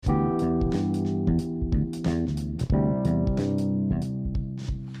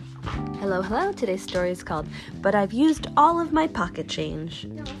Hello, hello. Today's story is called But I've Used All of My Pocket Change.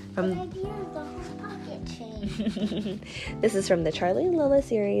 No, but I've used the whole pocket change. This is from the Charlie and Lola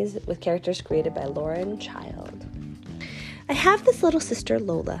series with characters created by Lauren Child. I have this little sister,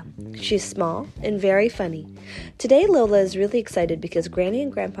 Lola. She's small and very funny. Today, Lola is really excited because Granny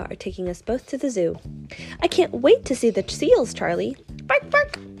and Grandpa are taking us both to the zoo. I can't wait to see the seals, Charlie. Bark,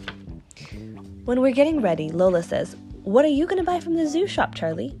 bark. When we're getting ready, Lola says, "What are you going to buy from the zoo shop,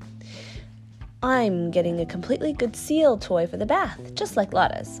 Charlie?" "I'm getting a completely good seal toy for the bath, just like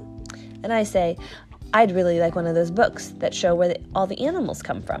Lotta's." And I say, "I'd really like one of those books that show where all the animals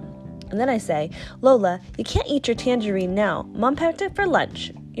come from." And then I say, "Lola, you can't eat your tangerine now. Mom packed it for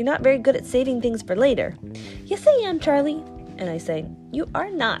lunch. You're not very good at saving things for later." "Yes, I am, Charlie." And I say, "You are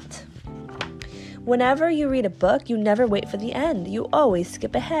not. Whenever you read a book, you never wait for the end. You always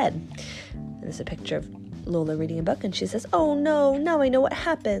skip ahead." And there's a picture of Lola reading a book, and she says, "Oh no, now I know what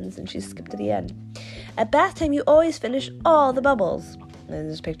happens," and she skipped to the end. "At bath time, you always finish all the bubbles." And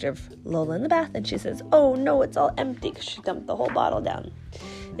there's a picture of Lola in the bath, and she says, "Oh no, it's all empty," because she dumped the whole bottle down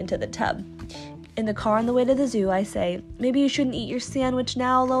into the tub. In the car on the way to the zoo, I say, "Maybe you shouldn't eat your sandwich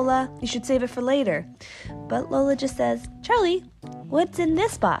now, Lola. You should save it for later." But Lola just says, "Charlie, what's in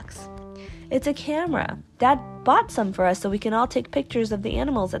this box?" "It's a camera. Dad bought some for us so we can all take pictures of the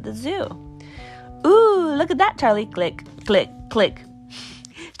animals at the zoo." "Ooh, look at that, Charlie." Click, click, click.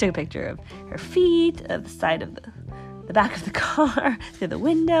 She took a picture of her feet, of the side of the back of the car, through the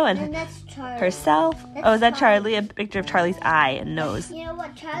window, and that's Charlie. herself. That's Is that Charlie? A picture of Charlie's eye and nose. You know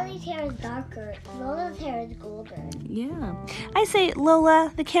what? Charlie's hair is darker. Lola's hair is golden. Yeah. I say,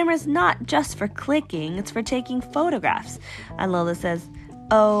 "Lola, the camera's not just for clicking, it's for taking photographs." And Lola says,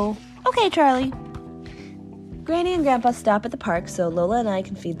 "Oh, okay, Charlie." Granny and Grandpa stop at the park so Lola and I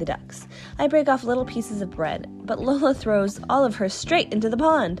can feed the ducks. I break off little pieces of bread, but Lola throws all of hers straight into the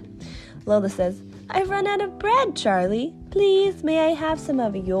pond. Lola says, "I've run out of bread, Charlie. Please, may I have some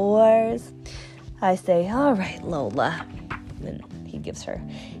of yours?" I say, "All right, Lola." And he gives her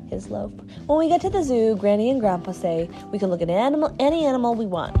his loaf. When we get to the zoo, Granny and Grandpa say we can look at any animal we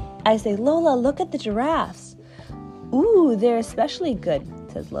want. I say, "Lola, look at the giraffes." "Ooh, they're especially good,"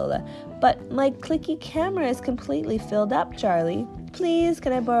 says Lola. "But my clicky camera is completely filled up, Charlie. Please,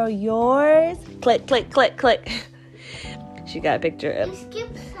 can I borrow yours?" Click, click, click, click. She got a picture You of...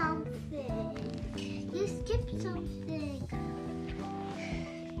 skipped something. You skipped something.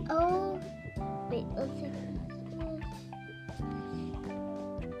 Oh, wait, let's see.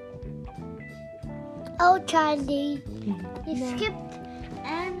 Oh, Charlie. You No. skipped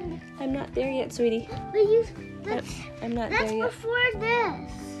and... I'm not there yet, sweetie. But you... That's, I'm not that's there yet. before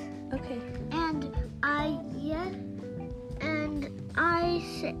this. Okay. And I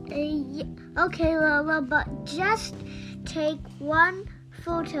say, okay, Lola, but just take one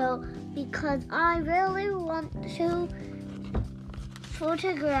photo because I really want to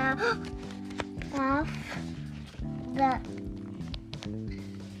photograph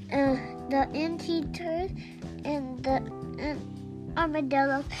the anteaters and the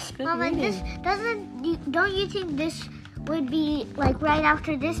armadillos. Good Mama, reading. don't you think this would be like right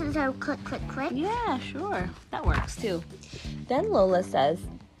after this instead of click, click, click? Yeah, sure. That works too. Then Lola says,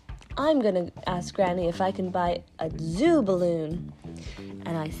 "I'm going to ask Granny if I can buy a zoo balloon."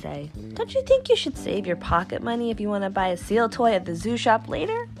 And I say, "Don't you think you should save your pocket money if you want to buy a seal toy at the zoo shop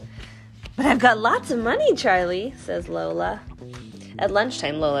later?" "But I've got lots of money, Charlie," says Lola. At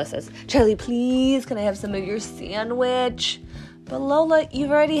lunchtime, Lola says, "Charlie, please, can I have some of your sandwich?" "But Lola,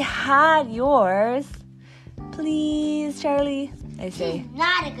 you've already had yours." "Please, Charlie," I say. She's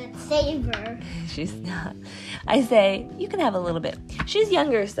not a good saver. She's not. I say, "You can have a little bit." She's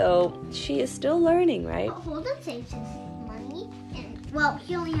younger, so she is still learning, right? But Holden saves his money, and well,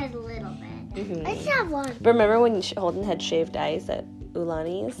 he only has a little bit. Mhm. I just have one. Remember when Holden had shaved ice at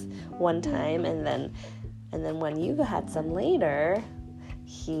Ulani's one time, and then when you had some later,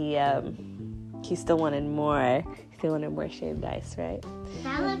 he still wanted more. He still wanted more shaved ice, right? Is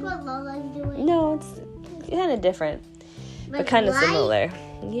that like what Lola's doing? No, it's kind of different, but kind of light? similar.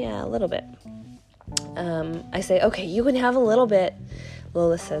 Yeah, a little bit. I say, "Okay, you can have a little bit."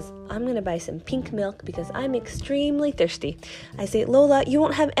 Lola says, "I'm going to buy some pink milk because I'm extremely thirsty." I say, "Lola, you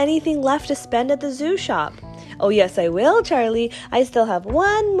won't have anything left to spend at the zoo shop." "Oh, yes, I will, Charlie. I still have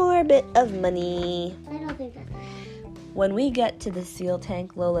one more bit of money." I don't think that's When we get to the seal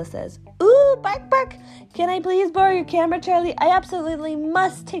tank, Lola says, "Ooh, bark, bark. Can I please borrow your camera, Charlie? I absolutely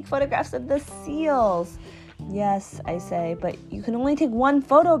must take photographs of the seals." "Yes," I say, "but you can only take one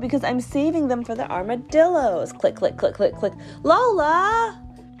photo because I'm saving them for the armadillos." Click, click, click, click, click. "Lola!"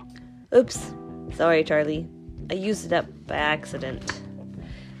 "Oops. Sorry, Charlie. I used it up by accident."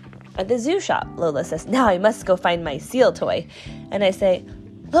 At the zoo shop, Lola says, now I must go find my seal toy. And I say,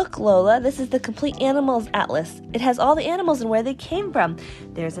 look, Lola, this is the complete animals atlas. It has all the animals and where they came from.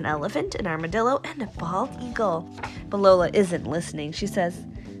 There's an elephant, an armadillo, and a bald eagle. But Lola isn't listening. She says,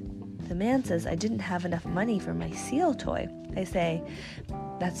 the man says I didn't have enough money for my seal toy. I say,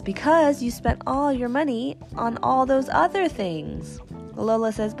 that's because you spent all your money on all those other things.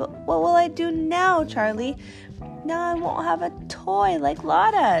 Lola says, but what will I do now, Charlie? Now I won't have a toy like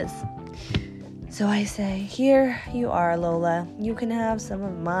Lotta's. So I say, here you are, Lola. You can have some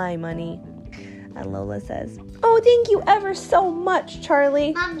of my money. And Lola says, oh, thank you ever so much,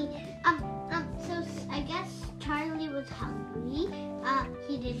 Charlie. Mommy, so I guess Charlie was hungry.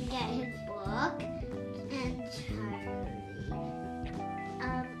 He didn't get his book. And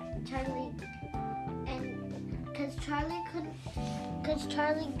because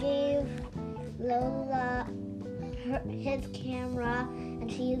Charlie gave Lola his camera,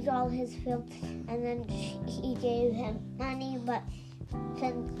 and she used all his film, and then he gave him money, but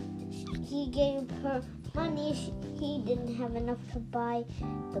since he gave her money, he didn't have enough to buy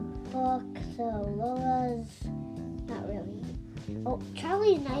the book, so Lola's not really. Oh,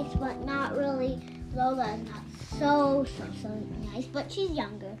 Charlie's nice, but not really. Lola is not so nice, but she's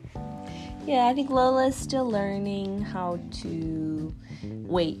younger. Yeah, I think Lola is still learning how to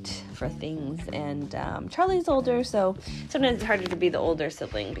wait for things, and Charlie's older, so sometimes it's harder to be the older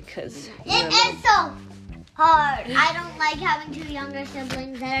sibling because it is so hard. I don't like having two younger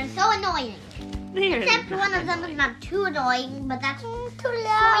siblings that are so annoying. Except one of them is not too annoying, but that's too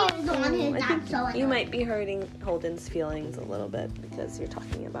loud. The one who's not so annoying. You might be hurting Holden's feelings a little bit because you're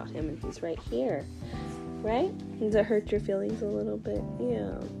talking about him and he's right here, right? Does it hurt your feelings a little bit?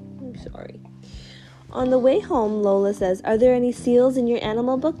 Yeah, I'm sorry. On the way home, Lola says, are there any seals in your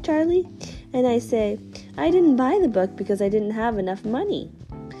animal book, Charlie? And I say, I didn't buy the book because I didn't have enough money.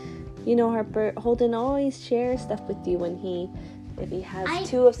 You know, Harper, Holden always shares stuff with you when if he has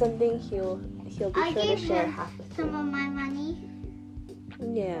two of something, he'll be sure to share half with you. Some of my money.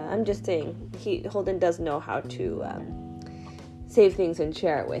 Yeah, I'm just saying, Holden does know how to save things and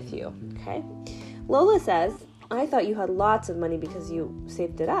share it with you, okay? Lola says, I thought you had lots of money because you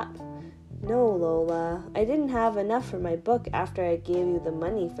saved it up. No, Lola, I didn't have enough for my book after I gave you the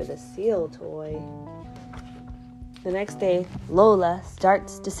money for the seal toy. The next day, Lola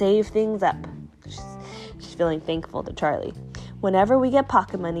starts to save things up. She's feeling thankful to Charlie. Whenever we get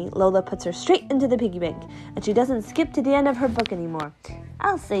pocket money, Lola puts her straight into the piggy bank, and she doesn't skip to the end of her book anymore.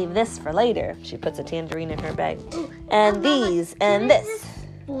 I'll save this for later. She puts a tangerine in her bag. And these, and this.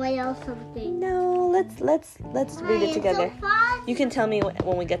 Spoil something. No, let's read it together. So fun. You can tell me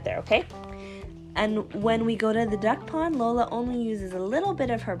when we get there, okay? And when we go to the duck pond, Lola only uses a little bit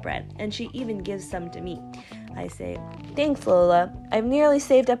of her bread, and she even gives some to me. I say, thanks, Lola. I've nearly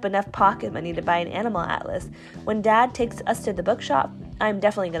saved up enough pocket money to buy an animal atlas. When Dad takes us to the bookshop, I'm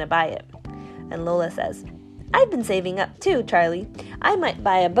definitely going to buy it. And Lola says, I've been saving up too, Charlie. I might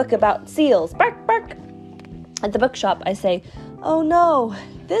buy a book about seals. Bark, bark. At the bookshop, I say, oh no,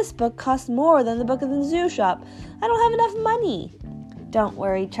 this book costs more than the book in the zoo shop. I don't have enough money. Don't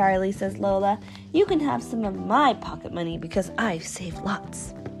worry, Charlie, says Lola. You can have some of my pocket money because I've saved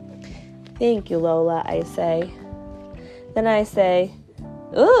lots. Thank you, Lola, I say. Then I say,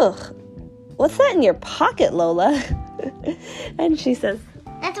 ugh, what's that in your pocket, Lola? And she says,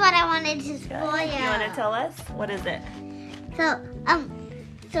 that's what I wanted to spoil. You want to tell us? What is it?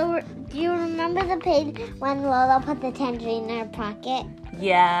 So do you remember the page when Lola put the tangerine in her pocket?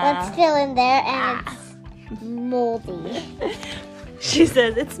 Yeah. It's still in there, and it's moldy. She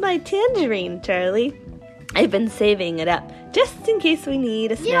says, it's my tangerine, Charlie. I've been saving it up, just in case we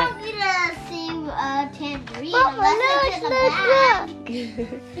need a snack. You don't need to save a tangerine unless it's in the bag.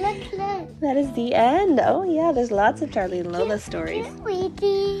 Look. That is the end. Oh, yeah, there's lots of Charlie and Lola stories.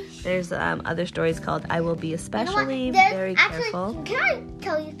 There's other stories called I Will Be Especially Very Careful. Can I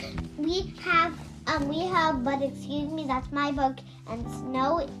tell you, we have, but excuse me, that's my book, and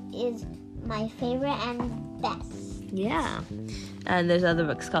Snow is my favorite and best. Yeah. And there's other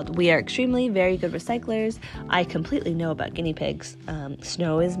books called We Are Extremely Very Good Recyclers. I completely know about guinea pigs.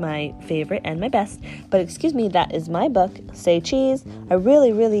 Snow is my favorite and my best. But excuse me, that is my book. Say cheese. I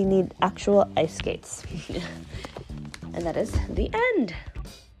really, really need actual ice skates. And that is the end.